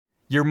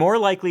You're more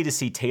likely to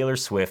see Taylor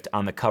Swift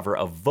on the cover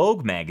of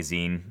Vogue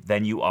magazine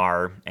than you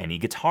are any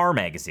guitar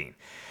magazine.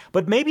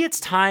 But maybe it's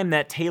time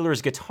that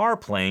Taylor's guitar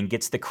playing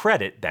gets the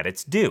credit that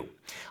it's due.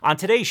 On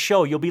today's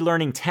show, you'll be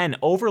learning 10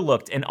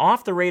 overlooked and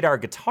off-the-radar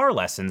guitar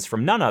lessons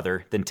from none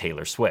other than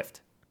Taylor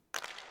Swift.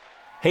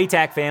 Hey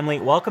TAC family,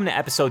 welcome to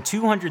episode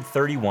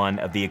 231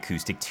 of the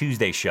Acoustic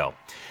Tuesday Show.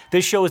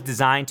 This show is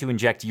designed to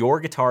inject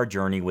your guitar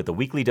journey with a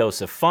weekly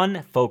dose of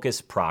fun,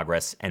 focus,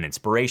 progress, and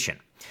inspiration.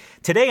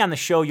 Today on the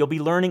show, you'll be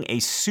learning a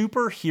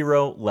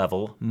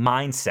superhero-level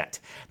mindset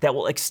that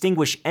will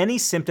extinguish any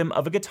symptom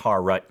of a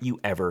guitar rut you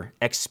ever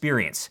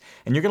experience.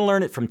 And you're going to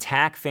learn it from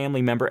TAC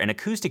family member and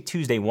Acoustic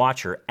Tuesday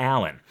watcher,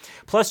 Alan.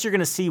 Plus, you're going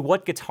to see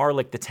what guitar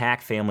lick the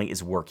TAC family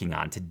is working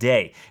on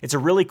today. It's a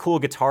really cool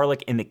guitar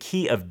lick in the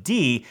key of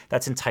D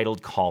that's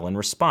entitled Call and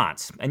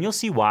Response, and you'll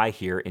see why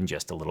here in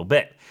just a little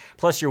bit.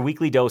 Plus, your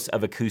weekly dose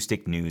of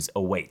acoustic news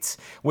awaits,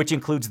 which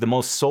includes the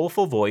most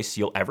soulful voice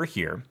you'll ever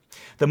hear,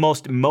 the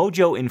most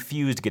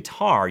mojo-infused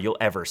guitar you'll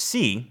ever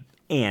see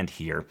and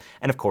hear,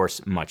 and of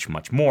course, much,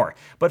 much more.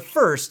 But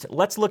first,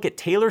 let's look at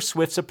Taylor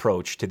Swift's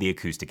approach to the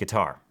acoustic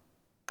guitar.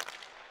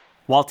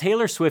 While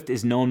Taylor Swift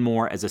is known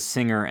more as a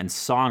singer and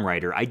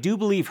songwriter, I do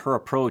believe her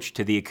approach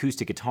to the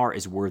acoustic guitar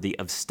is worthy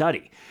of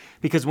study.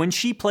 Because when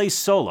she plays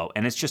solo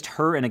and it's just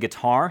her and a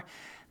guitar,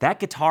 that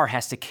guitar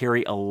has to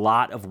carry a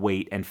lot of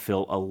weight and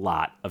fill a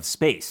lot of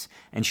space.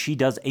 And she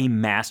does a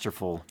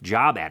masterful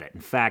job at it.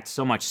 In fact,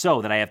 so much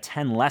so that I have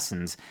 10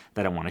 lessons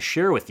that I want to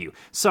share with you.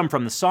 Some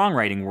from the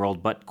songwriting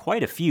world, but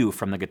quite a few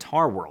from the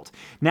guitar world.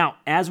 Now,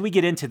 as we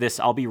get into this,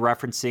 I'll be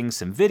referencing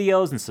some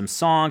videos and some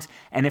songs,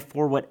 and if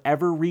for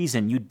whatever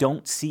reason you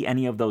don't see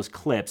any of those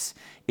clips,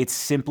 it's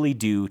simply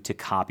due to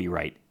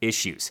copyright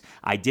issues.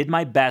 I did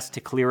my best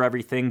to clear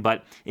everything,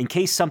 but in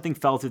case something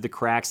fell through the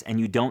cracks and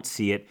you don't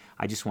see it,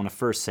 I just want to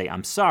first say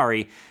I'm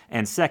sorry,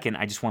 and second,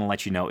 I just want to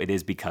let you know it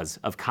is because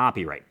of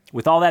copyright.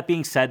 With all that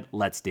being said,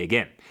 let's dig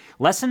in.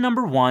 Lesson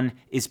number 1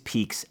 is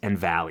peaks and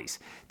valleys.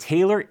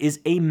 Taylor is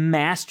a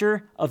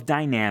master of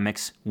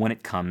dynamics when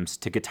it comes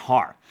to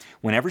guitar.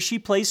 Whenever she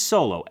plays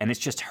solo and it's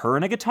just her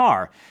and a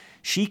guitar,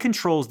 she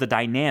controls the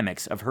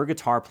dynamics of her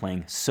guitar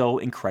playing so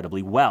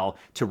incredibly well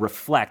to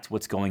reflect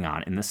what's going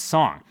on in the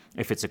song.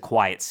 If it's a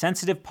quiet,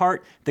 sensitive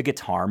part, the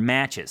guitar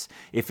matches.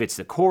 If it's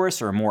the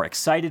chorus or a more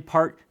excited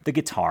part, the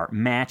guitar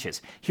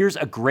matches. Here's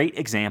a great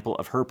example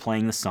of her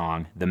playing the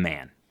song, The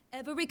Man.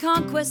 Every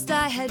conquest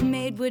I had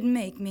made would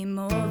make me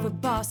more of a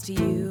boss to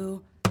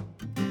you.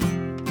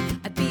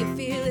 I'd be a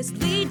fearless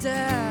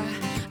leader,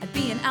 I'd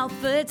be an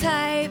alpha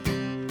type,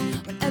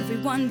 when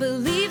everyone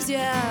believes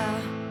ya.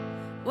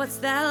 What's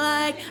that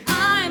like?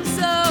 I'm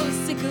so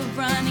sick of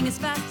running as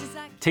fast as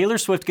I can. Taylor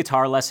Swift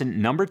guitar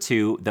lesson number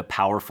 2, the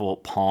powerful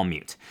palm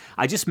mute.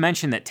 I just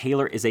mentioned that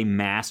Taylor is a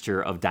master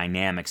of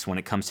dynamics when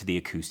it comes to the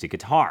acoustic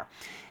guitar.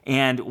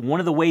 And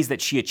one of the ways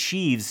that she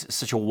achieves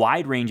such a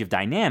wide range of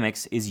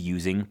dynamics is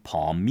using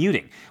palm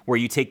muting, where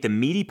you take the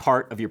meaty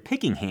part of your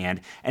picking hand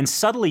and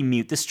subtly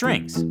mute the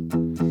strings.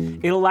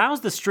 It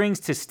allows the strings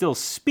to still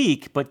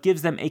speak, but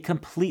gives them a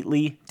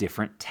completely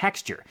different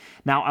texture.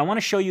 Now, I want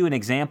to show you an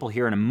example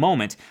here in a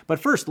moment, but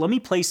first, let me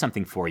play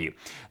something for you.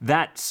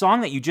 That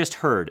song that you just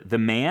heard, The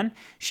Man,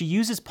 she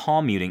uses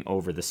palm muting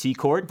over the C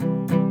chord,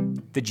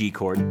 the G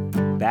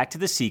chord, back to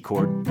the C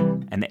chord,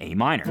 and the A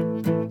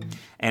minor.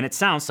 And it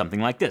sounds something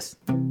like this.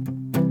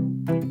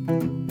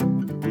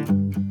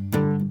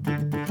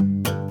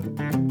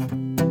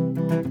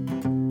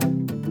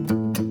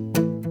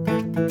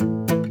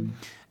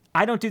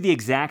 I don't do the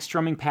exact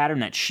strumming pattern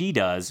that she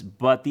does,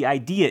 but the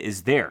idea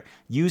is there,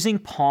 using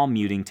palm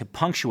muting to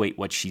punctuate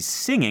what she's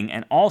singing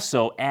and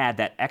also add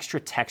that extra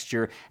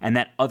texture and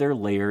that other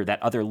layer,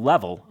 that other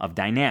level of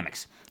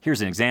dynamics. Here's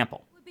an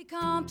example. Would be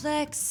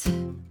complex,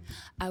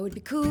 I would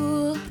be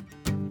cool.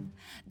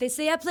 They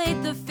say I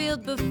played the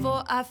field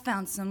before I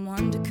found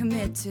someone to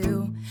commit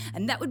to,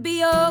 and that would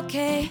be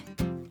okay.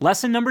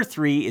 Lesson number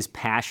 3 is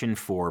passion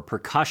for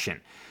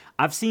percussion.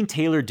 I've seen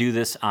Taylor do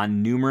this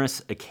on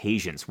numerous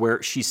occasions,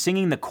 where she's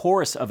singing the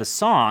chorus of a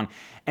song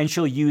and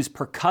she'll use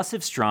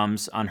percussive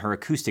strums on her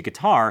acoustic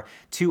guitar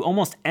to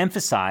almost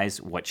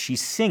emphasize what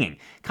she's singing,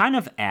 kind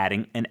of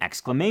adding an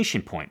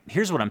exclamation point.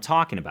 Here's what I'm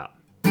talking about.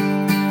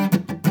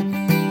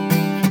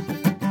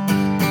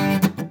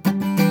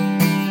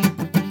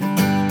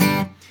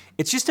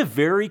 It's just a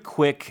very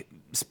quick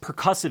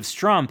percussive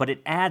strum, but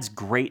it adds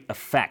great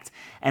effect.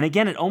 And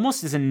again, it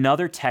almost is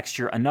another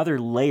texture, another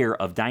layer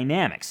of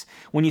dynamics.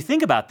 When you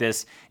think about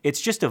this,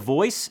 it's just a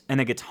voice and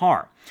a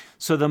guitar.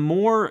 So the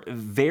more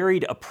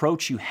varied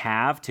approach you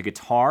have to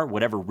guitar,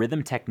 whatever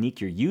rhythm technique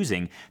you're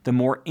using, the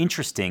more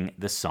interesting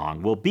the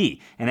song will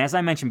be. And as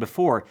I mentioned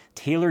before,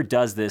 Taylor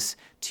does this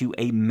to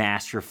a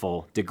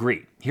masterful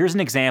degree. Here's an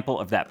example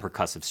of that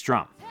percussive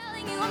strum.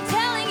 I'm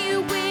telling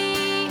you,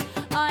 we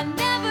are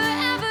never,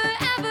 ever,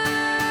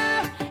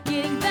 ever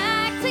getting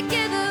back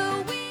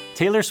together.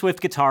 Taylor Swift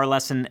guitar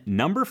lesson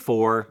number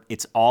 4,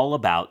 it's all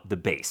about the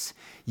bass.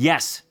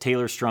 Yes,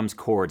 Taylor strums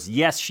chords.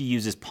 Yes, she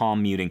uses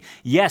palm muting.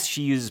 Yes,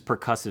 she uses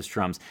percussive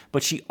strums.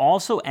 But she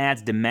also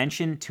adds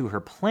dimension to her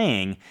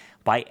playing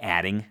by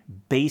adding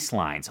bass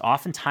lines,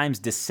 oftentimes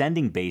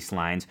descending bass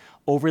lines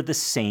over the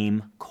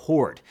same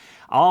chord.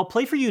 I'll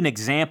play for you an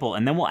example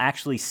and then we'll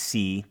actually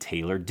see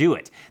Taylor do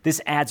it.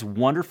 This adds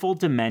wonderful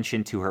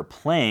dimension to her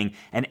playing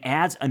and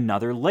adds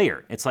another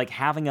layer. It's like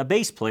having a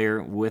bass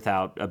player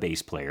without a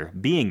bass player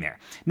being there.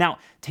 Now,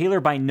 Taylor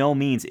by no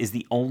means is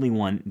the only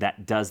one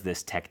that does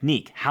this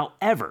technique.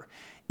 However,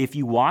 if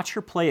you watch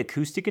her play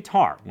acoustic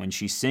guitar, when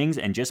she sings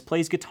and just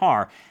plays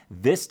guitar,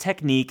 this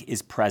technique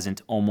is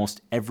present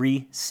almost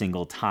every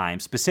single time,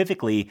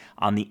 specifically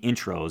on the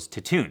intros to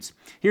tunes.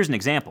 Here's an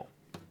example.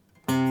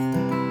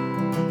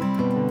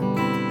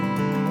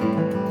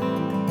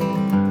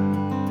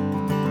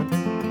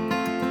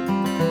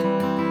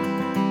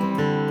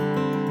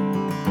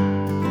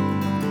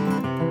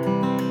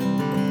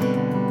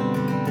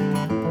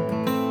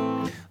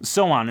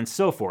 So on and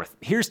so forth.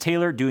 Here's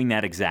Taylor doing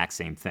that exact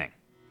same thing.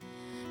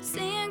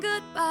 Saying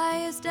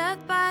goodbye is death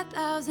by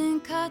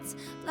 1,000 cuts.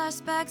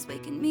 Flashbacks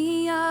waking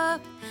me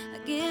up. I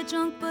get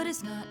drunk, but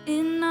it's not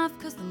enough,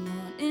 'cause the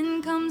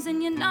morning comes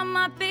and you're not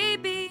my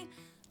baby.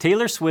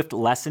 Taylor Swift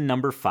lesson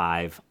number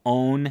 5,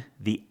 own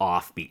the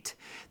offbeat.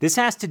 This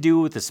has to do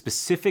with a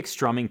specific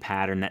strumming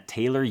pattern that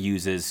Taylor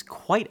uses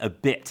quite a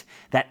bit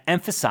that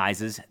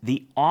emphasizes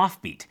the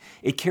offbeat.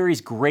 It carries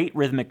great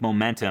rhythmic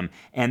momentum,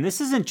 and this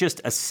isn't just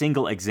a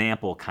single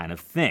example kind of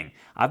thing.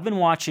 I've been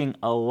watching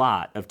a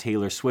lot of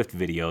Taylor Swift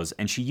videos,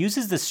 and she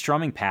uses this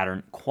strumming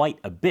pattern quite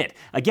a bit.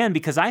 Again,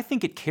 because I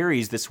think it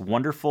carries this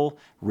wonderful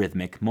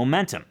rhythmic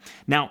momentum.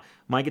 Now,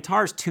 my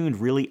guitar is tuned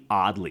really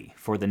oddly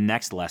for the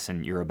next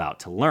lesson you're about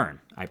to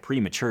learn. I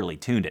prematurely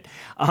tuned it.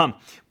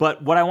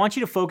 But what I want you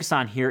to focus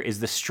on here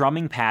is the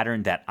strumming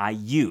pattern that I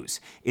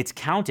use. It's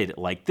counted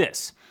like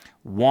this: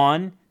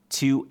 1,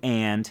 2,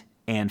 and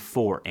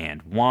 4,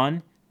 and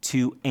 1,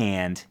 2,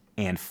 and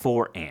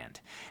 4, and.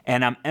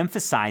 And I'm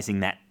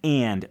emphasizing that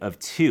and of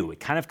 2. It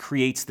kind of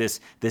creates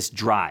this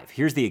drive.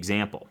 Here's the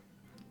example.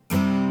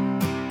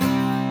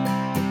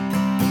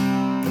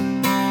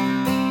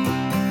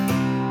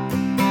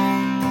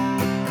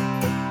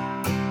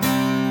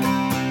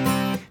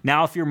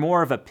 Now, if you're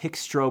more of a pick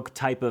stroke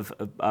type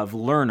of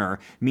learner,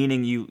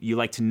 meaning you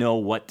like to know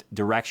what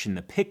direction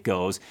the pick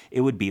goes,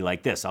 it would be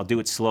like this. I'll do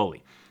it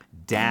slowly.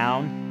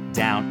 Down,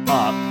 down,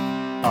 up,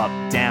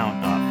 up,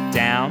 down, up,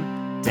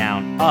 down,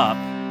 down,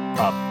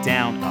 up,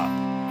 down,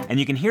 up. And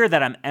you can hear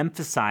that I'm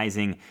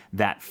emphasizing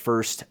that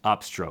first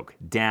upstroke.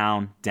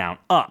 Down, down,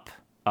 up,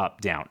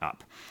 down,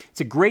 up.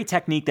 It's a great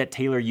technique that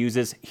Taylor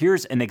uses.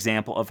 Here's an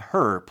example of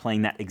her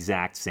playing that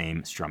exact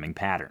same strumming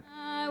pattern.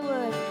 I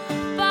would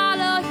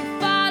follow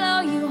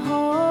you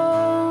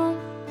home.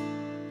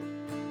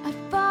 I'd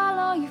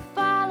follow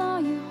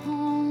you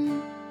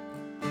home.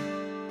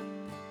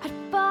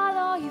 I'd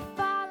follow you.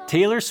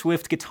 Taylor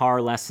Swift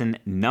guitar lesson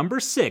number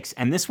 6,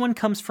 and this one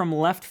comes from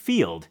left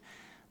field.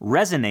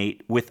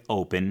 Resonate with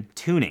open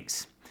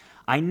tunings.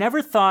 I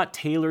never thought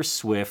Taylor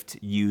Swift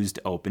used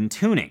open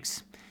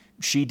tunings.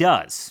 She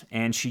does,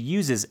 and she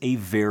uses a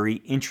very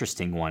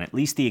interesting one, at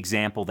least the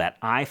example that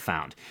I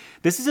found.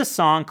 This is a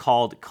song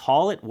called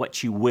Call It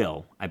What You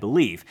Will, I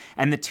believe,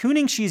 and the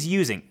tuning she's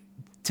using,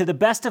 to the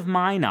best of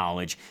my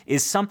knowledge,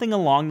 is something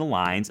along the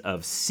lines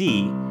of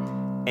C,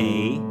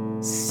 A,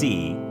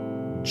 C,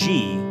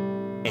 G,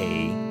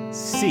 A,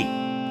 C,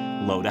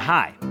 low to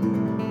high.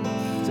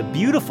 It's a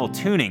beautiful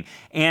tuning,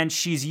 and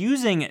she's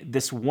using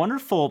this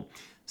wonderful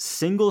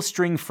single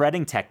string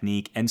fretting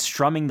technique and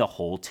strumming the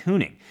whole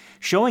tuning,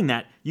 showing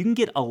that you can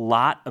get a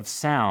lot of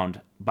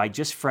sound by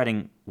just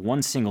fretting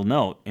one single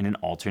note in an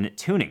alternate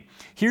tuning.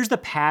 Here's the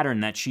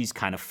pattern that she's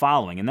kind of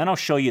following, and then I'll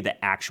show you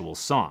the actual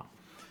song.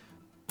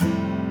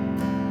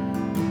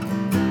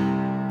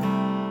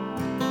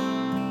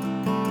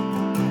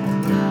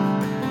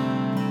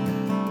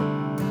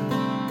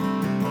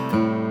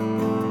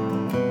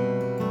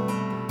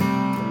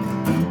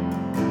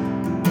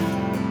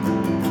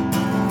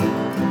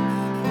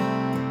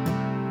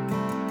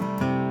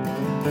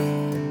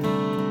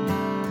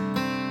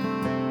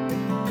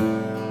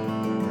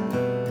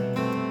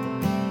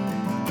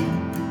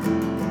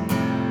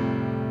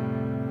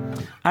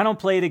 I don't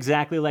play it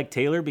exactly like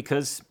Taylor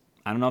because,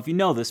 I don't know if you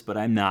know this, but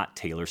I'm not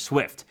Taylor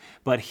Swift.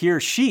 But here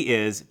she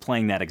is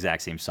playing that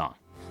exact same song.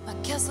 My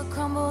castle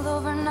crumbled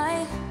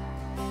overnight.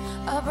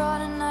 I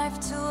brought a knife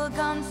to a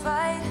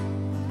gunfight.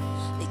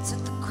 They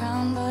took the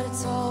crown, but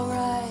it's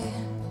alright.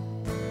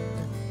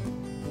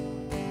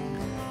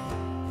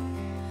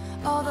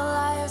 All the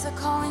liars are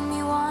calling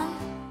me one.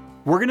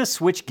 We're going to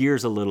switch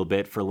gears a little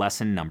bit for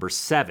lesson number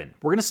 7.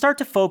 We're going to start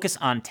to focus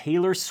on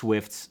Taylor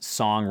Swift's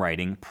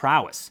songwriting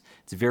prowess.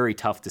 It's very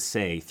tough to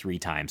say 3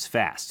 times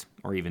fast,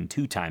 or even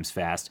 2 times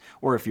fast,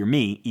 or if you're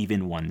me,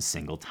 even one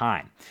single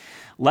time.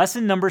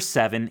 Lesson number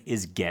 7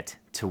 is get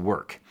to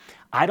work.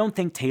 I don't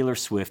think Taylor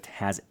Swift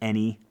has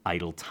any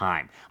idle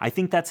time. I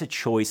think that's a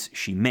choice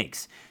she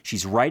makes.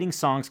 She's writing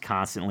songs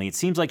constantly. It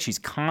seems like she's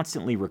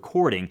constantly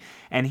recording.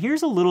 And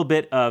here's a little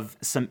bit of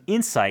some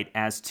insight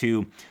as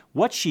to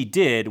what she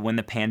did when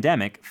the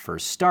pandemic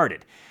first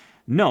started.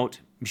 Note,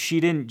 she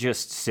didn't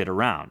just sit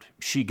around.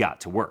 She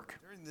got to work.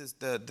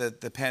 During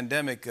the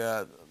pandemic,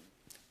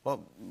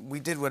 well, we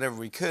did whatever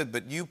we could,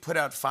 but you put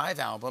out 5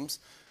 albums,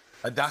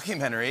 a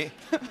documentary,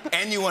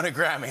 and you won a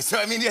Grammy. So,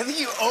 I mean, I think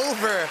you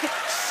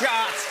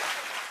overshot.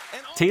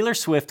 Taylor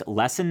Swift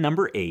lesson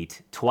number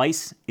 8,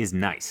 twice is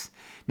nice.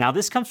 Now,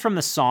 this comes from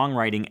the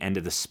songwriting end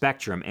of the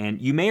spectrum,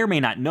 and you may or may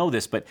not know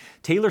this, but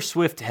Taylor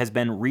Swift has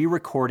been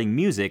re-recording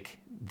music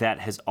that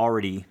has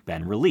already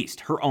been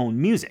released, her own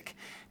music,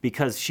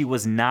 because she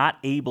was not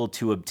able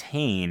to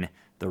obtain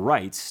the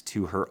rights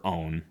to her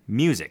own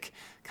music.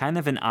 Kind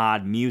of an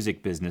odd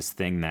music business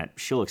thing that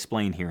she'll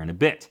explain here in a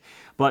bit.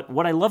 But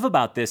what I love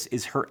about this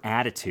is her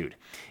attitude.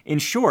 In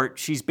short,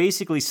 she's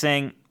basically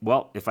saying,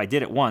 well, if I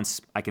did it once,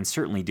 I can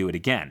certainly do it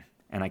again.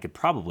 And I could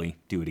probably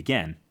do it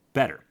again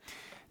better.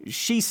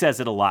 She says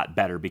it a lot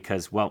better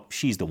because, well,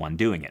 she's the one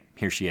doing it.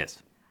 Here she is.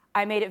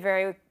 I made it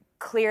very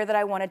clear that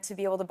I wanted to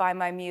be able to buy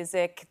my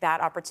music.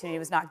 That opportunity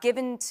was not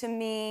given to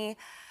me,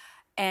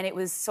 and it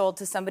was sold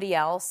to somebody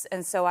else.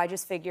 And so I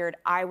just figured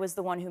I was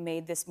the one who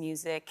made this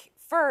music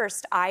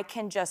first. I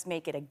can just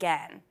make it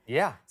again.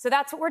 Yeah. So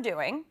that's what we're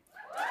doing.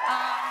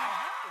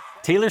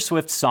 Taylor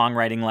Swift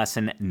songwriting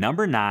lesson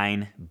number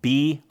 9,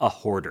 be a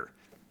hoarder.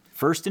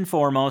 First and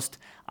foremost,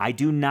 I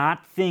do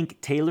not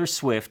think Taylor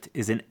Swift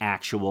is an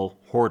actual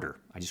hoarder.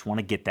 I just want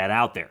to get that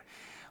out there.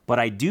 But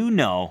I do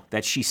know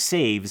that she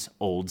saves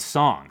old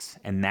songs,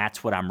 and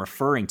that's what I'm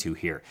referring to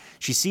here.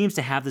 She seems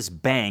to have this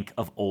bank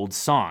of old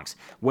songs.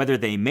 Whether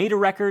they made a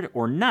record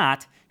or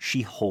not,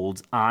 she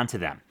holds on to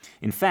them.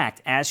 In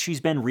fact, as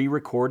she's been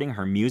re-recording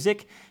her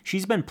music,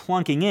 she's been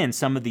plunking in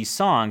some of these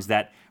songs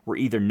that were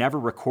either never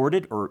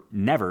recorded or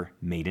never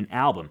made an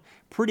album.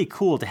 Pretty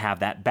cool to have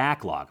that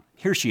backlog.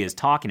 Here she is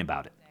talking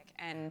about it.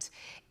 And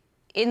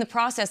in the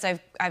process,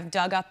 I've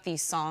dug up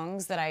these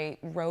songs that I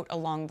wrote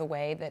along the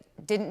way that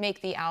didn't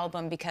make the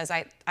album because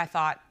I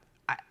thought,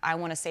 I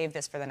want to save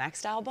this for the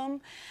next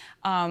album.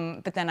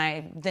 But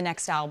then the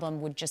next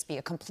album would just be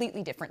a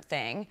completely different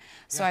thing.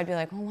 So I'd be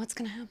like, well, what's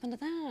going to happen to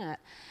that?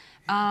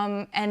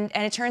 And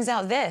it turns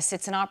out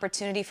it's an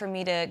opportunity for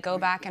me to go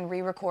back and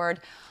re-record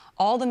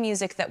all the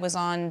music that was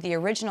on the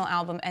original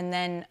album. And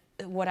then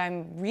what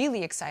I'm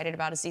really excited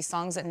about is these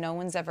songs that no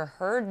one's ever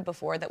heard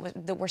before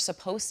that were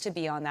supposed to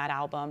be on that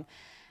album.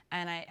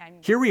 And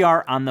Here we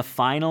are on the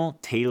final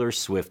Taylor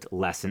Swift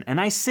lesson, and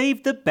I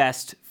saved the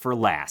best for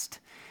last.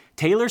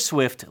 Taylor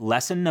Swift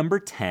lesson number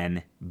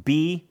 10,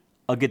 be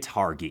a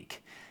guitar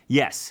geek.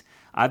 Yes,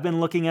 I've been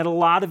looking at a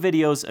lot of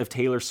videos of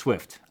Taylor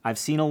Swift. I've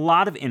seen a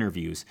lot of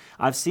interviews.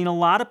 I've seen a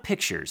lot of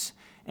pictures,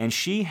 and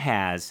she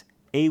has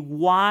a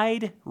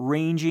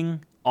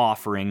wide-ranging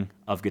offering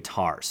of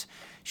guitars.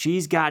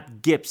 She's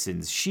got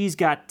Gibsons, she's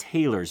got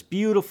Taylors,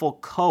 beautiful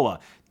Koa,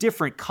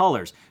 different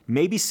colors,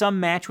 maybe some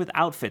match with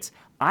outfits.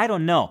 I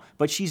don't know,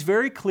 but she's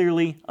very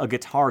clearly a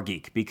guitar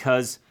geek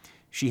because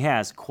she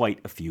has quite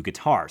a few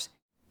guitars.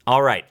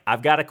 All right,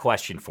 I've got a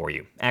question for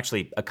you.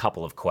 Actually, a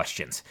couple of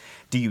questions.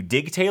 Do you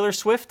dig Taylor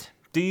Swift?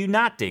 Do you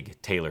not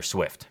dig Taylor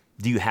Swift?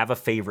 Do you have a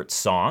favorite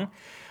song?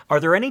 Are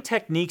there any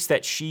techniques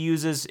that she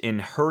uses in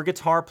her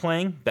guitar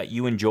playing that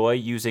you enjoy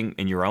using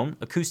in your own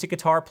acoustic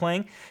guitar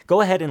playing?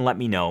 Go ahead and let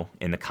me know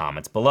in the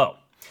comments below.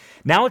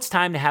 Now it's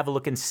time to have a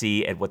look and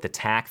see at what the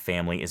TAC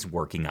family is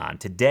working on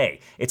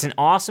today. It's an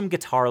awesome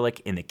guitar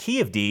lick in the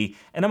key of D,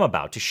 and I'm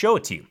about to show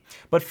it to you.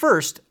 But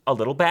first, a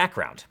little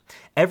background.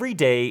 Every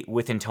day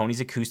within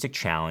Tony's Acoustic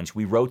Challenge,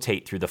 we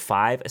rotate through the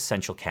 5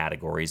 essential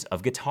categories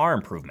of guitar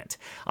improvement.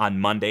 On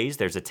Mondays,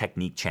 there's a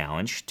technique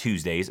challenge.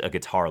 Tuesdays, a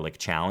guitar lick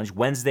challenge.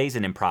 Wednesdays,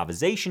 an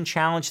improvisation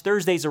challenge.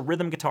 Thursdays, a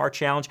rhythm guitar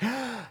challenge.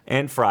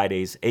 And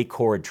Fridays, a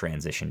chord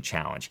transition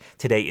challenge.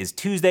 Today is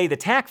Tuesday. The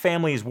TAC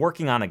family is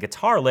working on a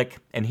guitar lick,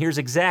 and here's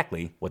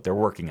exactly what they're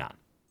working on.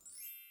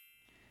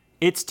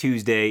 It's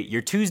Tuesday.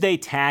 Your Tuesday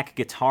TAC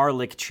Guitar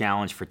Lick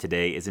Challenge for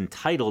today is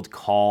entitled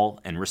Call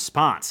and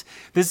Response.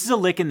 This is a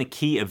lick in the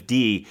key of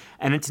D,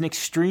 and it's an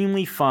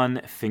extremely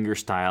fun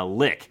fingerstyle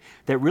lick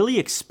that really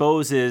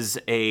exposes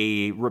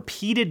a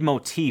repeated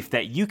motif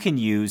that you can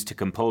use to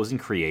compose and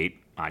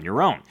create on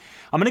your own.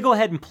 I'm going to go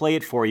ahead and play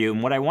it for you,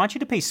 and what I want you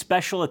to pay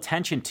special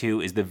attention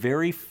to is the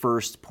very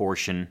first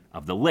portion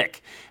of the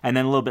lick. And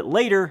then a little bit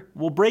later,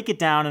 we'll break it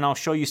down and I'll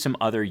show you some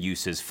other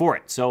uses for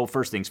it. So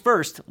first things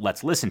first,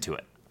 let's listen to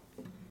it.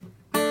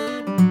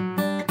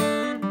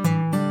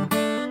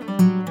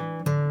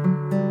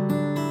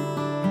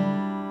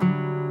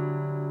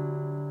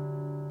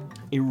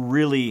 A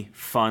really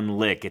fun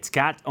lick. It's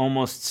got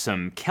almost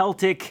some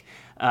Celtic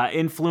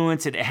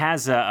influence. It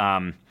has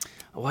a,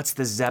 what's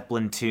the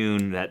Zeppelin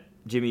tune that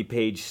Jimmy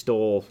Page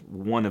stole?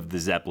 One of the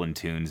Zeppelin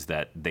tunes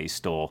that they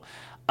stole.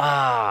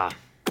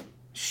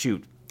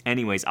 Shoot.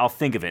 Anyways, I'll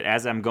think of it.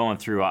 As I'm going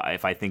through,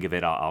 if I think of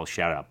it, I'll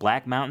shout out.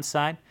 Black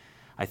Mountainside,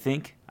 I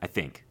think.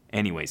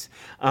 Anyways,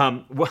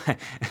 for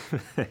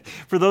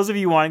those of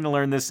you wanting to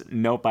learn this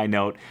note by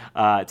note,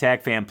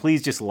 Tag Fam,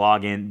 please just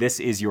log in. This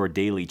is your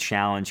daily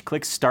challenge.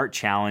 Click Start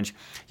Challenge.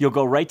 You'll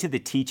go right to the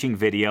teaching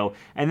video,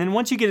 and then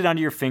once you get it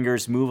under your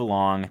fingers, move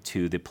along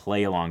to the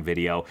play along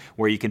video,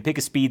 where you can pick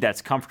a speed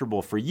that's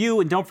comfortable for you,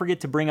 and don't forget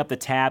to bring up the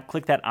tab.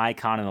 Click that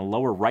icon in the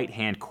lower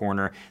right-hand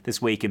corner.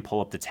 This way you can pull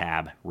up the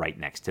tab right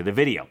next to the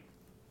video.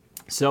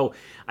 So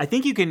I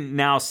think you can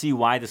now see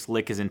why this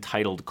lick is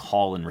entitled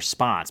Call and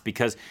Response,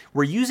 because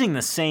we're using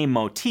the same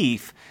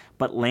motif,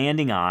 but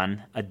landing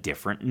on a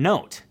different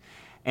note.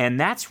 And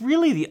that's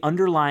really the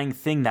underlying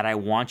thing that I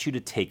want you to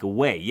take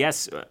away.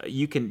 Yes,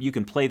 you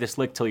can play this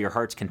lick till your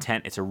heart's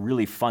content. It's a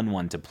really fun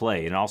one to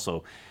play, and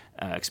also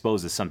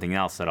exposes something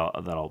else that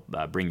I'll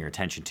bring your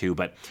attention to.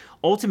 But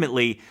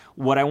ultimately,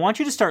 what I want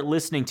you to start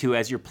listening to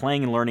as you're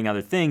playing and learning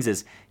other things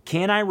is,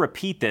 can I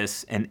repeat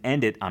this and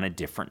end it on a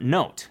different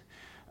note?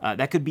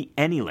 That could be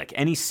any lick,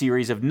 any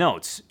series of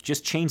notes.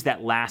 Just change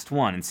that last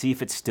one and see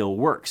if it still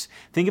works.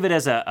 Think of it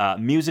as a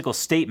musical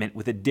statement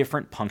with a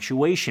different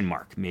punctuation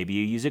mark. Maybe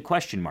you use a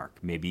question mark.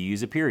 Maybe you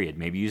use a period.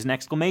 Maybe you use an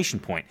exclamation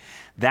point.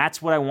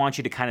 That's what I want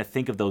you to kind of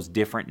think of those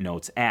different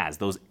notes as,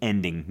 those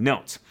ending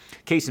notes.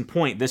 Case in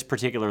point, this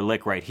particular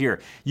lick right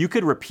here. You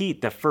could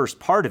repeat the first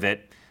part of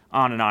it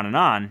on and on and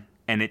on,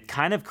 and it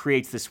kind of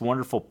creates this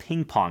wonderful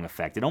ping pong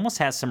effect. It almost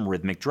has some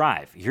rhythmic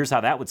drive. Here's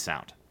how that would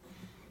sound.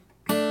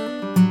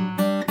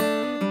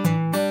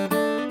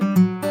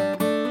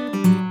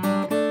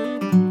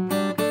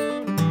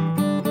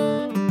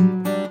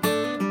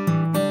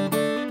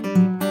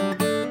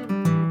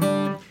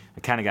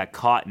 Kind of got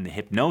caught in the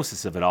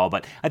hypnosis of it all,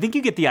 but I think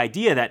you get the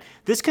idea that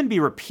this can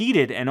be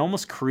repeated and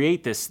almost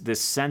create this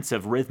sense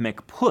of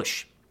rhythmic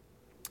push,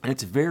 and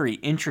it's very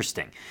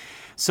interesting.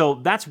 So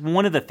that's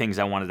one of the things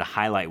I wanted to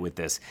highlight with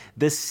this.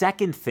 The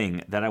second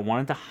thing that I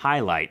wanted to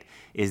highlight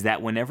is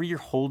that whenever you're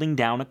holding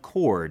down a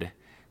chord,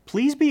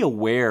 please be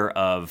aware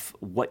of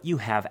what you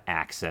have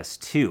access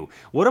to.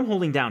 What I'm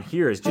holding down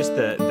here is just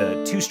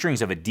the two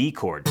strings of a D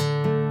chord.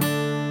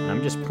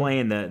 I'm just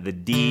playing the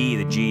D,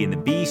 the G, and the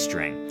B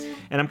string.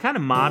 And I'm kind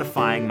of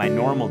modifying my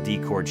normal D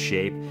chord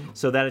shape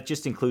so that it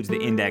just includes the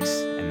index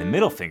and the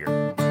middle finger.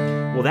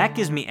 Well, that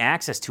gives me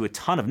access to a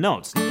ton of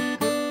notes. I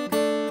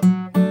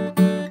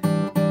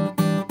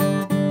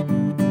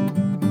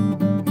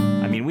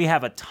mean, we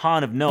have a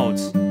ton of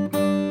notes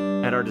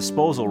at our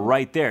disposal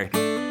right there.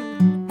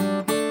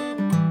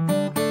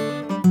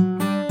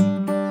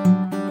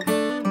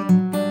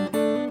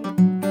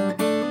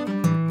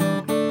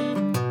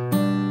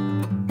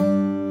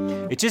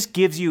 It just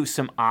gives you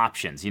some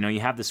options. You know,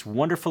 you have this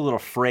wonderful little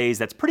phrase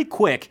that's pretty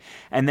quick,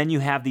 and then you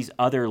have these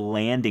other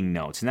landing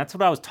notes. And that's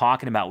what I was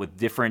talking about with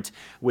different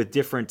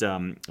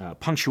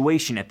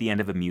punctuation at the end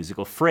of a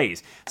musical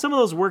phrase. Some of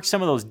those worked,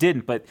 some of those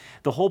didn't, but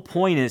the whole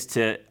point is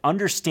to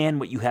understand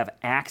what you have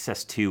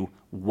access to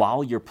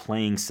while you're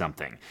playing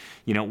something.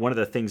 You know, one of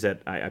the things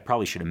that I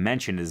probably should have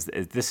mentioned is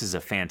this is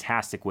a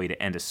fantastic way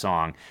to end a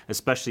song,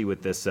 especially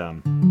with this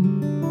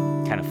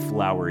kind of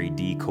flowery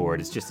D chord.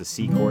 It's just a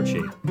C chord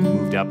shape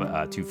moved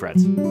up 2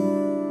 frets.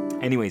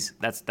 Anyways,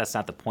 that's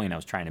not the point I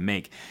was trying to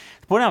make.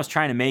 The point I was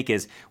trying to make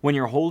is when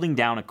you're holding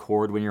down a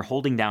chord, when you're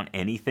holding down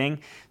anything,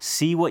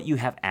 see what you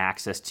have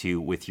access to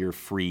with your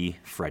free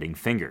fretting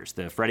fingers.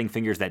 The fretting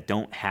fingers that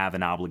don't have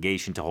an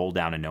obligation to hold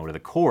down a note of the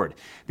chord.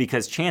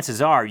 Because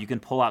chances are you can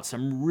pull out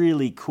some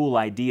really cool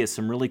ideas,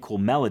 some really cool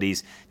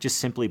melodies, just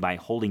simply by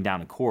holding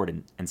down a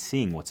chord and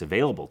seeing what's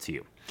available to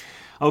you.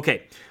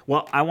 Okay,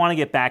 well, I want to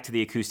get back to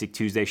the Acoustic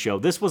Tuesday show.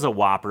 This was a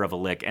whopper of a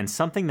lick, and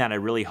something that I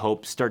really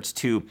hope starts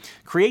to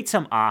create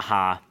some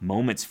aha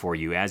moments for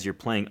you as you're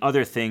playing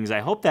other things.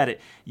 I hope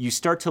that you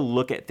start to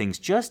look at things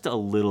just a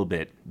little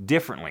bit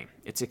differently.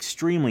 It's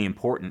extremely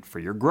important for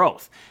your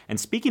growth. And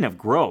speaking of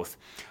growth,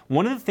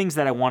 one of the things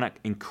that I want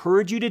to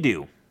encourage you to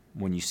do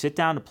when you sit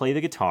down to play the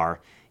guitar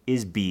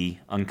is be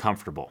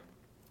uncomfortable.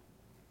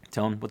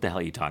 Tone, what the hell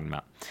are you talking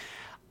about?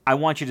 I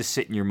want you to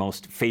sit in your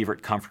most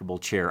favorite comfortable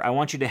chair. I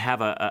want you to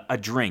have a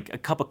drink, a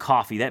cup of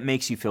coffee that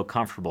makes you feel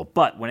comfortable.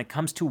 But when it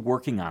comes to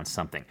working on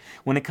something,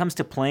 when it comes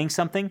to playing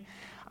something,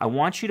 I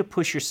want you to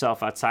push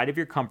yourself outside of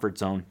your comfort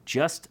zone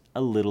just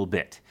a little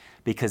bit,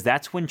 because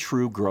that's when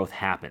true growth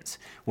happens.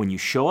 When you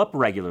show up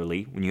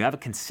regularly, when you have a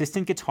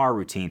consistent guitar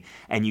routine,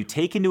 and you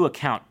take into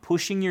account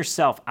pushing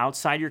yourself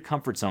outside your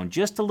comfort zone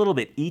just a little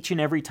bit each and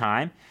every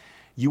time,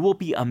 you will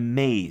be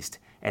amazed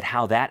at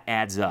how that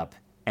adds up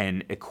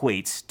and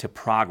equates to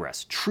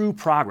progress,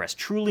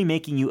 truly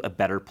making you a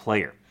better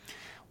player.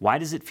 Why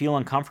does it feel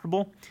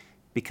uncomfortable?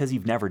 Because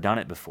you've never done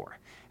it before,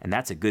 and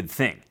that's a good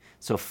thing.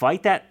 So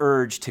fight that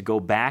urge to go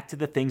back to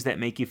the things that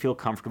make you feel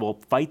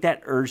comfortable, fight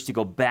that urge to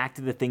go back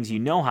to the things you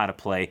know how to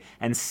play,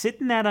 and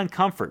sit in that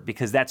uncomfort,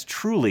 because that's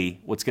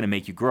truly what's going to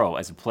make you grow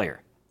as a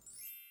player.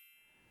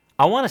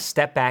 I want to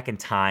step back in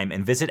time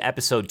and visit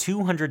episode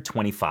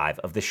 225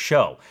 of the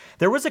show.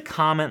 There was a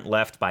comment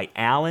left by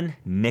Alan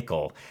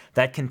Nickel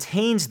that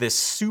contains this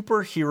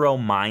superhero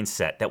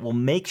mindset that will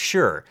make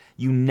sure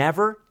you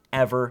never,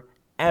 ever,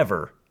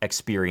 ever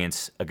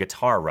experience a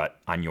guitar rut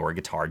on your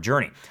guitar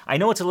journey. I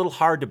know it's a little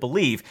hard to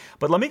believe,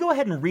 but let me go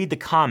ahead and read the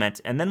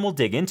comment and then we'll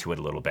dig into it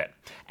a little bit.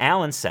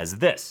 Alan says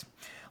this: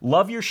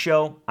 love your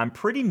show. I'm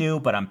pretty new,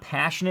 but I'm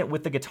passionate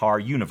with the guitar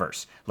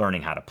universe,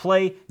 learning how to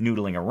play,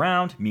 noodling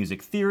around,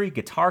 music theory,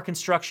 guitar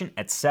construction,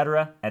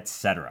 etc.,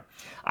 etc.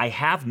 I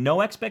have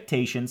no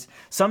expectations.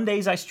 Some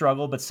days I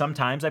struggle, but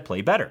sometimes I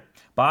play better.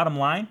 Bottom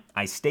line,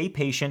 I stay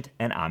patient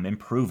and I'm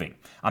improving.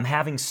 I'm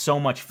having so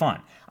much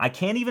fun. I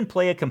can't even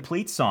play a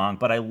complete song,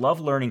 but I love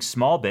learning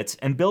small bits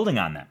and building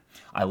on them.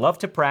 I love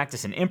to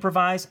practice and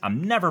improvise.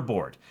 I'm never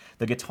bored.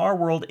 The guitar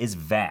world is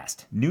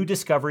vast. New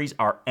discoveries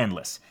are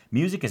endless.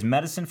 Music is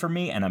medicine for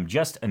me, and I'm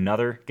just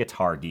another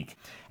guitar geek.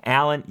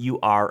 Alan, you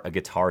are a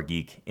guitar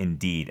geek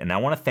indeed, and I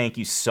want to thank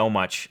you so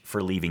much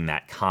for leaving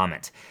that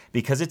comment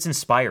because it's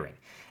inspiring.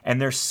 And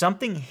there's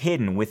something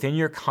hidden within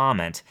your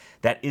comment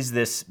that is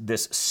this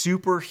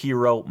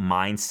superhero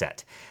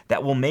mindset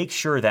that will make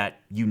sure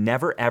that you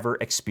never ever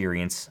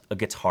experience a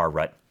guitar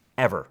rut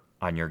ever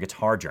on your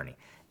guitar journey.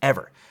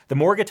 Ever. The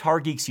more guitar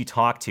geeks you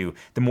talk to,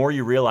 the more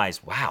you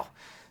realize, wow,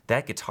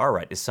 that guitar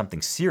rut is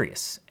something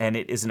serious. And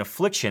it is an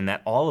affliction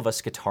that all of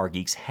us guitar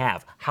geeks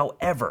have.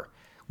 However,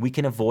 we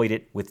can avoid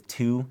it with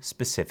two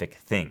specific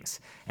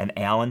things. And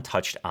Alan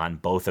touched on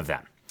both of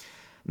them.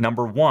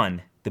 Number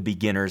one, the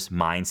beginner's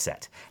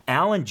mindset.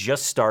 Alan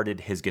just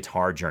started his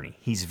guitar journey.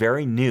 He's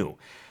very new,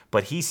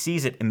 but he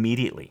sees it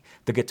immediately.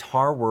 The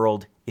guitar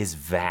world is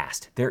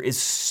vast. There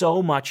is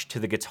so much to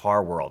the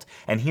guitar world.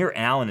 And here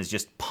Alan is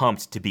just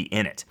pumped to be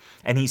in it.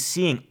 And he's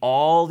seeing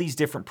all these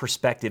different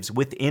perspectives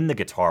within the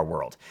guitar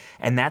world.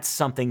 And that's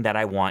something that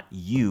I want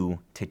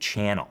you to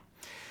channel.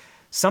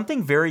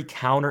 Something very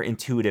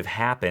counterintuitive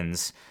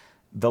happens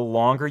the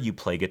longer you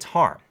play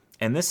guitar.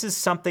 And this is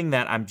something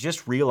that I'm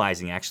just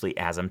realizing actually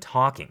as I'm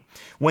talking.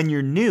 When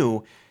you're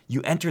new,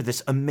 you enter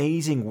this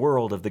amazing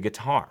world of the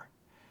guitar.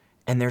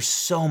 And there's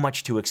so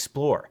much to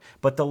explore.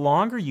 But the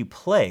longer you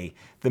play,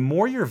 the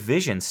more your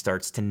vision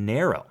starts to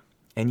narrow.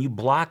 And you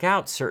block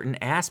out certain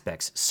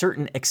aspects,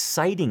 certain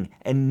exciting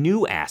and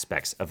new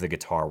aspects of the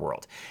guitar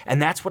world.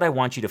 And that's what I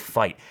want you to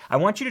fight. I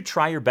want you to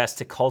try your best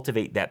to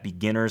cultivate that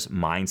beginner's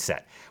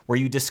mindset, where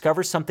you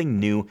discover something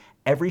new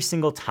every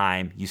single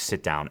time you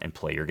sit down and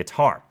play your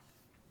guitar.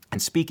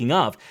 And speaking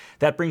of,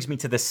 that brings me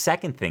to the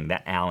second thing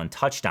that Alan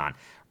touched on,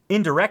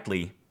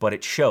 indirectly, but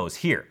it shows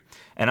here.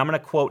 And I'm going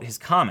to quote his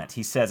comment.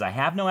 He says, I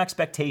have no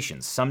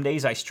expectations. Some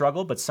days I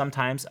struggle, but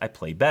sometimes I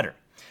play better.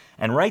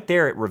 And right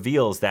there, it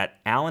reveals that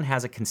Alan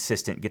has a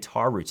consistent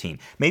guitar routine.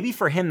 Maybe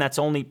for him, that's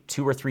only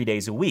 2 or 3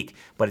 days a week,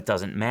 but it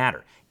doesn't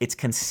matter. It's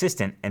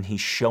consistent, and he's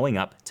showing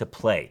up to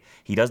play.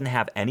 He doesn't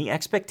have any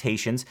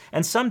expectations,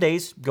 and some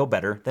days go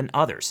better than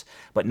others.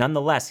 But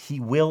nonetheless, he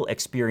will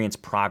experience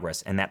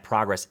progress, and that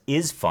progress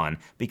is fun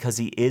because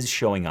he is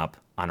showing up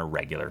on a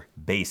regular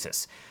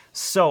basis.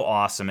 So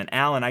awesome. And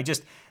Alan,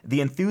 the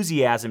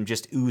enthusiasm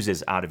just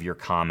oozes out of your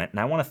comment. And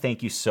I want to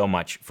thank you so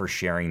much for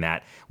sharing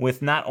that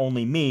with not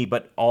only me,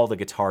 but all the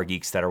guitar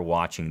geeks that are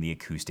watching the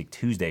Acoustic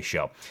Tuesday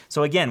show.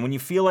 So again, when you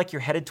feel like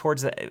you're headed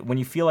towards that, when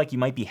you feel like you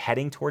might be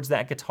heading towards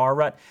that guitar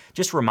rut,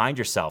 just remind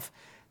yourself,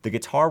 the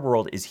guitar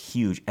world is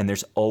huge and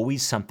there's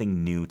always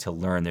something new to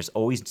learn. There's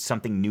always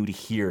something new to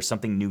hear,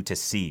 something new to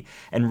see,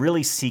 and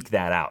really seek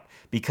that out.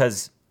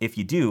 Because if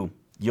you do,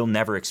 you'll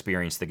never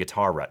experience the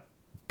guitar rut.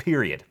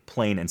 Period.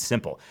 Plain and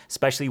simple,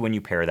 especially when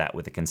you pair that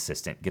with a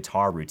consistent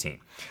guitar routine.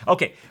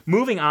 Okay,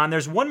 moving on.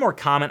 There's one more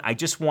comment I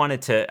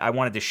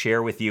wanted to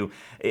share with you.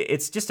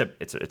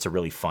 It's a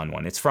really fun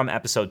one. It's from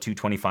episode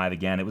 225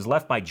 again. It was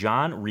left by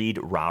John Reed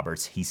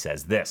Roberts. He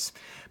says this: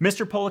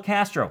 Mr.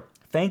 Policastro,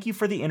 thank you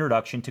for the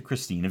introduction to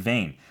Christina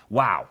Vane.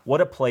 Wow, what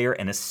a player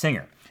and a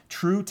singer.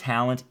 True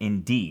talent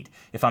indeed.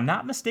 If I'm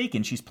not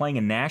mistaken, she's playing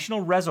a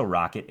National Rezo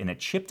Rocket in a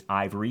chipped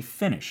ivory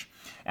finish.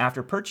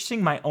 After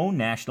purchasing my own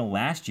National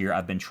last year,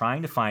 I've been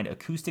trying to find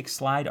acoustic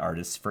slide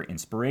artists for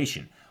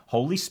inspiration.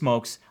 Holy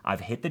smokes,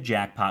 I've hit the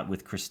jackpot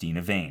with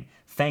Christina Vane.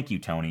 Thank you,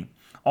 Tony.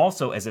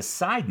 Also, as a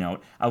side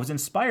note, I was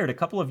inspired a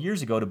couple of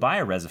years ago to buy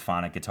a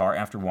Resophonic guitar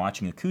after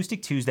watching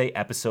Acoustic Tuesday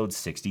episode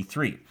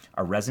 63,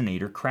 a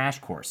Resonator crash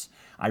course.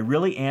 I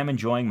really am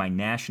enjoying my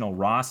National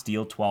Raw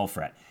Steel 12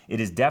 fret.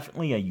 It is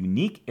definitely a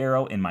unique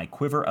arrow in my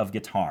quiver of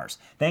guitars.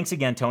 Thanks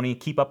again, Tony.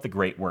 Keep up the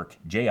great work.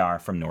 JR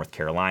from North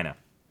Carolina.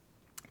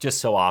 Just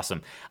so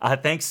awesome.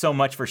 Thanks so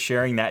much for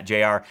sharing that,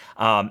 JR.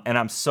 And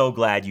I'm so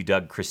glad you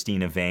dug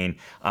Christina Vane.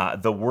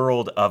 The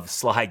world of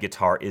slide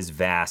guitar is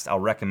vast. I'll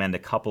recommend a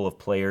couple of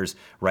players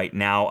right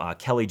now.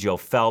 Kelly Jo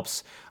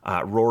Phelps,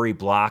 Rory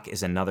Block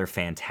is another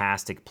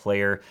fantastic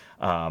player.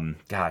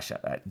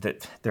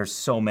 There's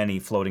so many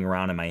floating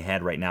around in my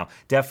head right now.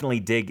 Definitely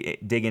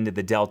dig into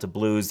the Delta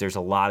Blues. There's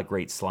a lot of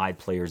great slide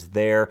players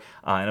there.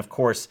 And of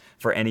course,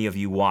 for any of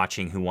you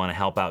watching who want to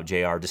help out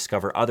JR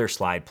discover other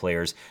slide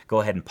players,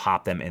 go ahead and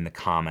pop them in the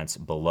comments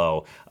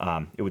below.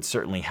 It would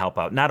certainly help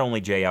out not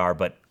only JR,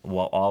 but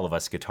all of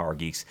us guitar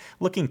geeks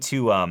looking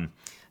to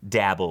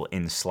dabble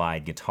in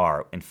slide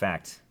guitar. In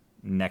fact,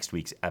 next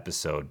week's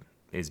episode,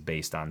 is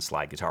based on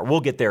slide guitar.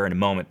 We'll get there in a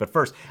moment, but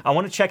first, I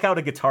want to check out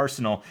a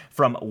Guitarsenal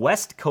from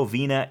West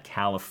Covina,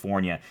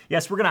 California.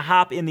 Yes, we're going to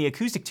hop in the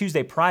Acoustic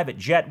Tuesday private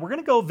jet. We're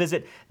going to go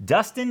visit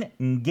Dustin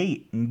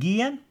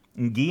Nguyen.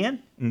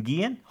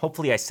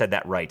 Hopefully I said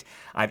that right.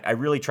 I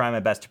really try my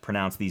best to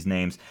pronounce these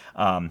names,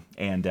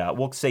 and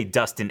we'll say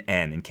Dustin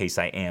N in case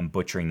I am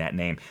butchering that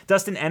name.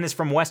 Dustin N is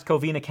from West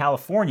Covina,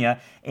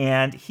 California,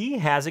 and he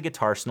has a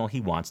Guitarsenal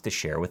he wants to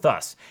share with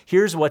us.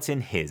 Here's what's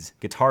in his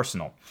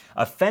Guitarsenal: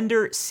 a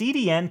Fender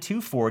CDN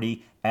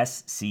 240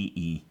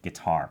 SCE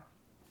guitar.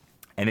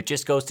 And it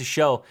just goes to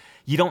show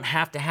you don't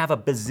have to have a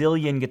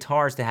bazillion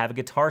guitars to have a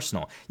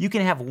Guitarsenal. You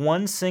can have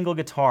one single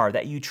guitar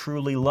that you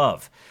truly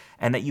love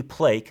and that you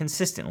play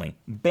consistently.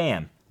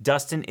 Bam,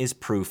 Dustin is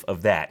proof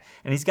of that.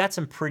 And he's got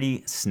some pretty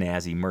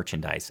snazzy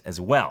merchandise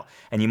as well.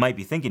 And you might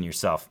be thinking to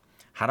yourself,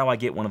 how do I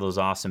get one of those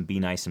awesome Be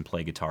Nice and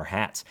Play Guitar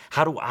hats?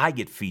 How do I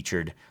get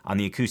featured on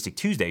the Acoustic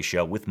Tuesday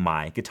show with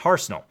my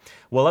Guitarsenal?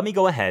 Well, let me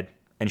go ahead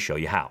and show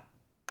you how.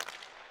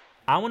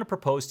 I want to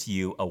propose to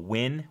you a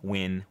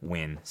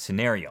win-win-win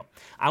scenario.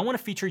 I want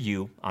to feature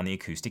you on the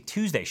Acoustic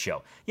Tuesday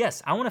show.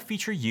 Yes, I want to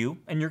feature you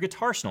and your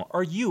Guitarsenal,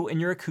 or you and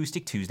your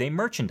Acoustic Tuesday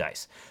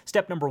merchandise.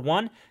 Step number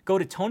 1, go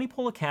to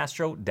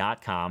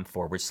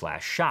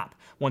TonyPolacastro.com/shop.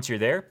 Once you're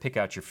there, pick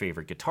out your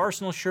favorite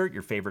Guitarsenal shirt,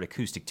 your favorite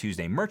Acoustic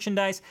Tuesday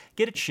merchandise,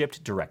 get it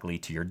shipped directly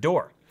to your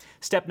door.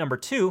 Step number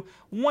 2,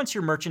 once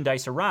your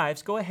merchandise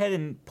arrives, go ahead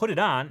and put it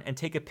on and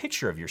take a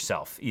picture of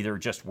yourself, either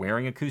just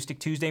wearing Acoustic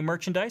Tuesday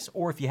merchandise,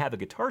 or if you have a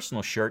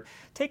Guitarsenal shirt,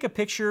 take a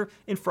picture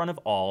in front of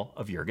all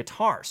of your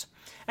guitars.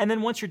 And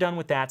then once you're done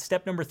with that,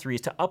 step number 3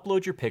 is to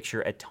upload your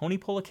picture at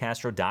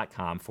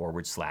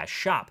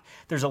TonyPolacastro.com/shop.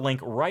 There's a link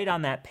right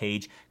on that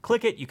page.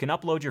 Click it, you can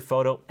upload your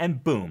photo,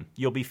 and boom,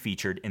 you'll be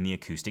featured in the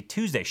Acoustic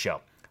Tuesday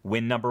show.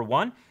 Win number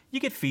 1, you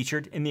get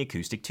featured in the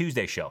Acoustic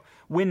Tuesday show.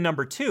 Win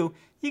number 2,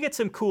 you get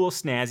some cool,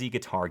 snazzy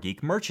Guitar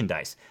Geek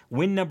merchandise.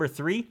 Win number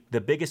 3, the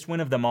biggest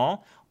win of them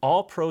all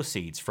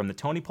proceeds from the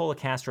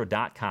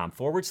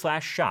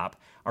TonyPolacastro.com/shop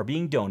are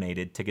being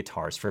donated to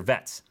Guitars for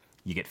Vets.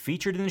 You get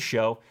featured in the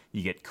show,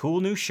 you get cool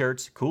new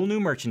shirts, cool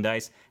new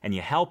merchandise, and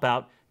you help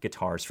out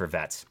Guitars for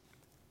Vets.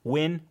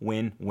 Win,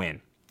 win,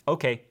 win.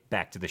 Okay,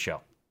 back to the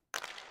show.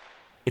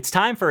 It's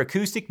time for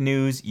acoustic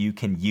news you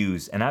can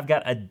use, and I've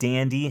got a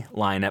dandy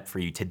lineup for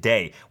you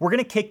today. We're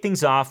going to kick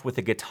things off with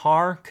a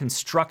guitar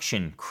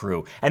construction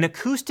crew, an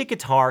acoustic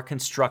guitar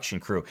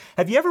construction crew.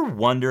 Have you ever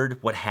wondered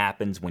what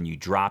happens when you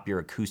drop your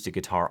acoustic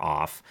guitar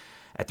off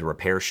at the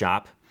repair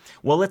shop?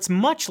 Well, it's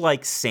much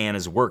like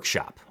Santa's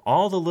workshop.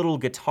 All the little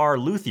guitar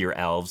luthier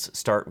elves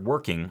start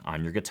working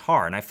on your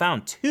guitar. And I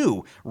found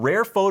 2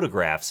 rare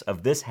photographs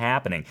of this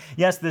happening.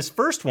 Yes, this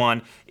first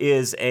one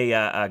is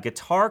a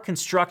guitar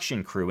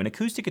construction crew, an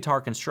acoustic guitar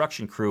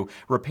construction crew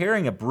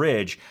repairing a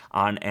bridge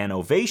on an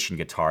Ovation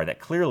guitar that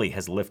clearly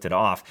has lifted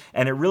off.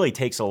 And it really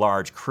takes a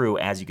large crew,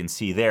 as you can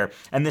see there.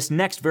 And this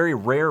next very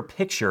rare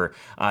picture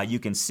you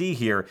can see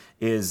here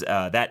is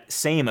that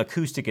same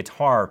acoustic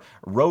guitar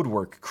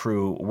roadwork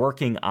crew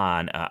working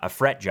on a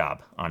fret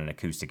job on an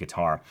acoustic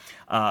guitar.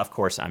 Of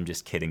course, I'm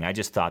just kidding. I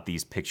just thought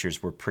these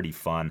pictures were pretty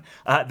fun.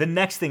 The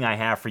next thing I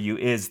have for you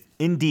is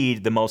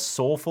indeed the most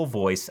soulful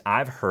voice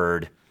I've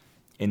heard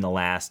in the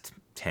last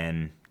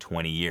 10,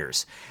 20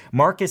 years.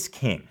 Marcus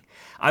King.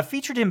 I've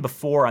featured him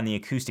before on the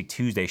Acoustic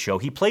Tuesday show.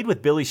 He played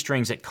with Billy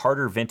Strings at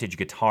Carter Vintage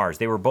Guitars.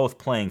 They were both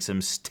playing some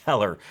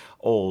stellar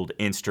old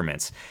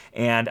instruments.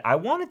 And I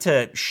wanted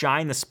to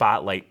shine the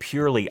spotlight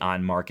purely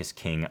on Marcus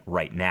King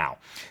right now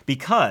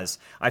because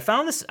I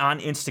found this on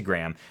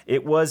Instagram.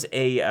 It was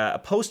a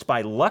post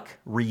by Luck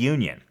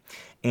Reunion,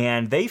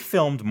 and they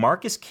filmed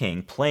Marcus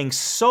King playing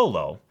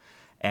solo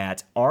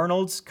at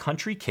Arnold's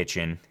Country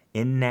Kitchen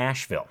in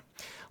Nashville.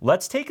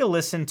 Let's take a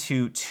listen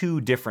to 2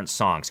 different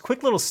songs.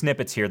 Quick little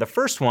snippets here. The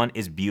first one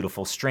is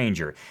Beautiful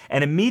Stranger,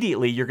 and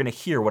immediately you're going to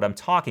hear what I'm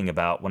talking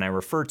about when I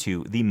refer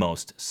to the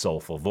most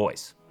soulful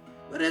voice.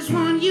 But it's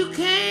one you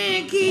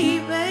can't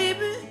keep,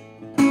 baby.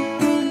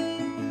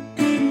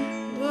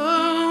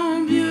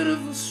 Oh,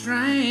 beautiful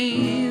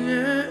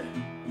stranger,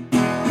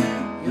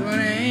 you're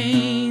an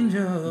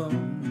angel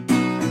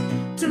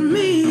to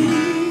me.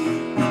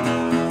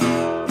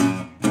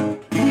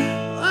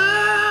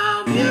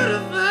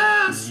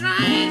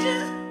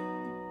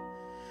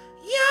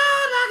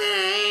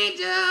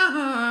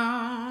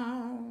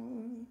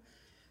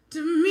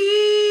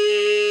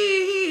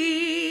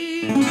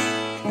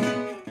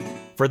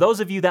 For those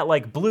of you that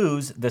like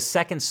blues, the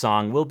second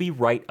song will be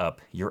right up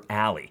your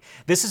alley.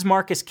 This is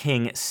Marcus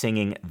King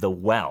singing The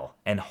Well,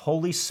 and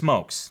holy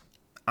smokes,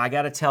 I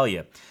gotta tell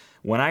you,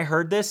 when I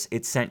heard this,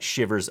 it sent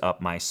shivers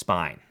up my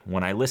spine.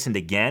 When I listened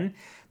again,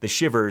 the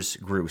shivers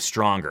grew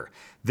stronger.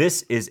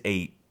 This is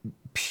a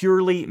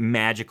purely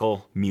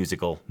magical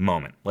musical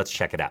moment. Let's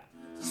check it out.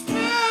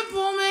 Spirit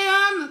pull me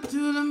under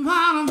to the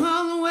bottom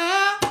of the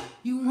well.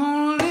 You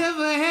wanna live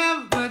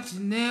forever, but you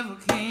never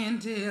can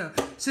tell.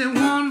 Say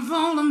one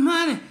for the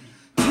money,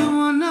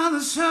 to another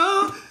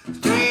show. 3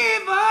 for the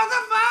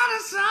Father,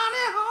 Son,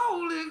 and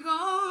Holy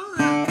Ghost.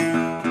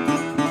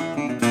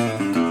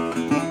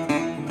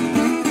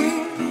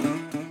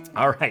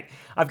 right,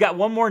 I've got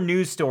one more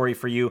news story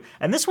for you,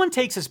 and this one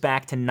takes us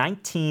back to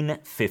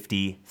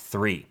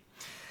 1953.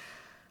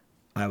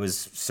 I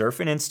was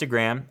surfing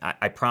Instagram.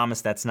 I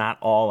promise that's not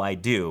all I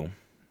do,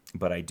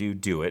 but I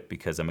do it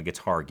because I'm a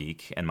guitar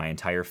geek and my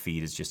entire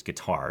feed is just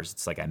guitars.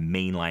 It's like I'm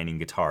mainlining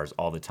guitars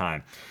all the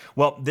time.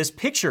 Well, this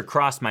picture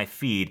crossed my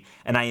feed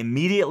and I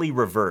immediately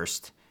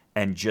reversed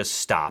and just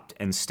stopped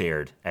and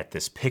stared at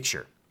this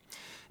picture.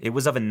 It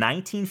was of a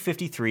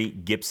 1953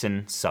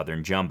 Gibson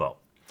Southern Jumbo.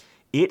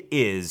 It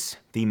is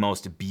the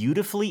most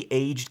beautifully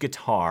aged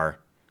guitar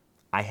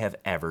I have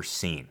ever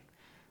seen.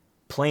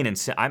 Plain and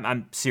simple.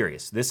 I'm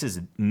serious. This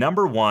is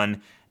number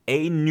one,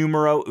 a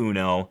numero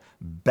uno,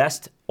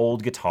 best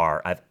old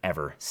guitar I've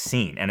ever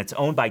seen. And it's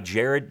owned by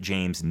Jared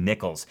James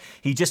Nichols.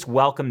 He just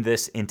welcomed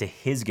this into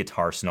his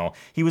guitarsenal.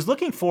 He was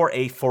looking for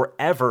a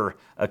forever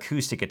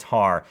acoustic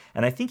guitar,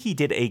 and I think he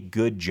did a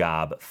good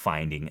job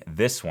finding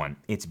this one.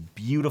 It's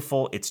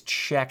beautiful, it's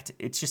checked,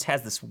 it just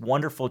has this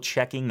wonderful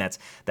checking that's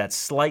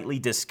slightly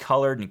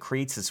discolored and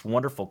creates this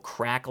wonderful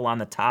crackle on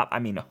the top. I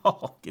mean,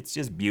 it's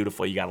just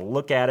beautiful. You gotta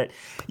look at it.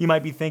 You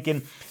might be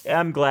thinking,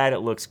 I'm glad it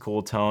looks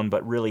cool tone,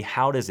 but really,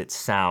 how does it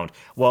sound?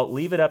 Well,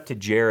 leave it up to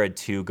Jared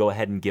to go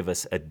ahead and give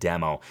us a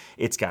demo.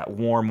 It's got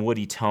warm,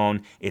 woody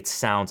tone. It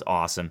sounds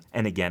awesome.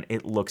 And again,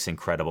 it looks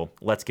incredible.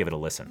 Let's give it a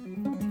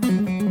listen.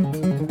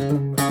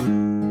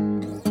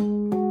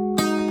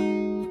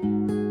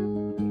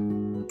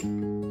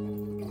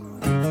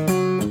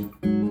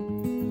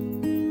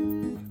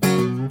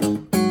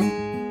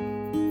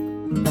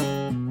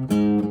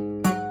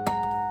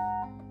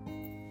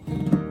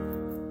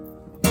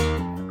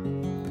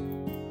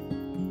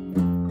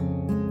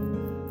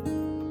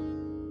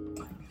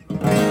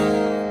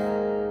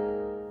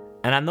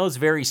 And on those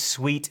very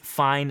sweet,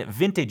 fine,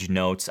 vintage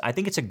notes, I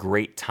think it's a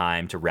great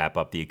time to wrap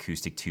up the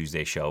Acoustic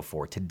Tuesday show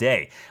for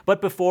today. But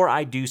before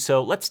I do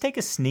so, let's take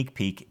a sneak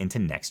peek into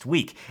next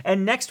week.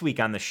 And next week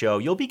on the show,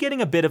 you'll be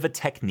getting a bit of a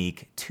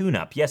technique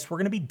tune-up. Yes, we're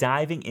going to be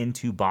diving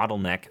into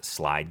bottleneck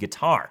slide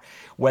guitar.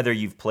 Whether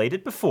you've played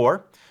it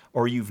before,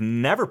 or you've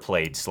never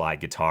played slide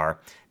guitar,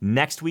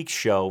 next week's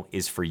show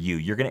is for you.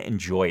 You're going to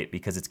enjoy it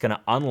because it's going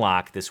to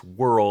unlock this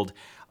world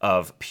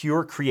of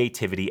pure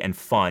creativity and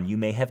fun you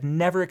may have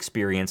never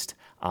experienced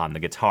on the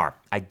guitar.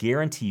 I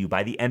guarantee you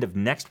by the end of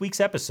next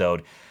week's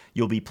episode,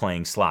 you'll be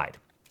playing slide.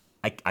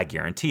 I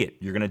guarantee it.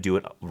 You're going to do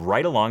it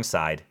right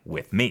alongside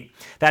with me.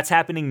 That's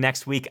happening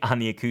next week on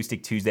the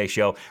Acoustic Tuesday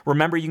show.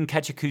 Remember, you can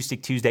catch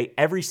Acoustic Tuesday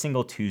every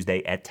single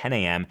Tuesday at 10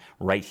 a.m.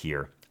 right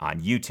here on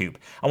YouTube.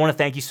 I want to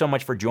thank you so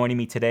much for joining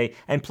me today,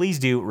 and please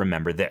do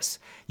remember this.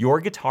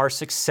 Your guitar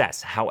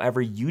success,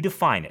 however you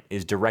define it,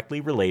 is directly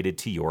related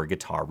to your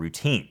guitar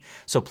routine.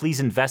 So please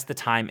invest the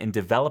time in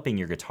developing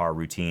your guitar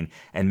routine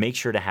and make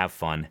sure to have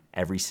fun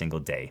every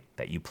single day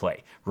that you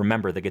play.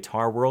 Remember, the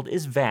guitar world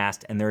is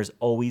vast and there is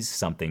always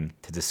something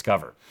to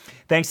discover.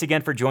 Thanks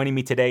again for joining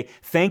me today.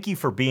 Thank you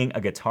for being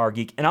a guitar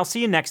geek, and I'll see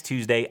you next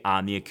Tuesday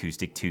on the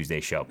Acoustic Tuesday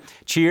show.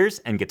 Cheers,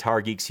 and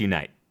Guitar Geeks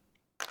Unite.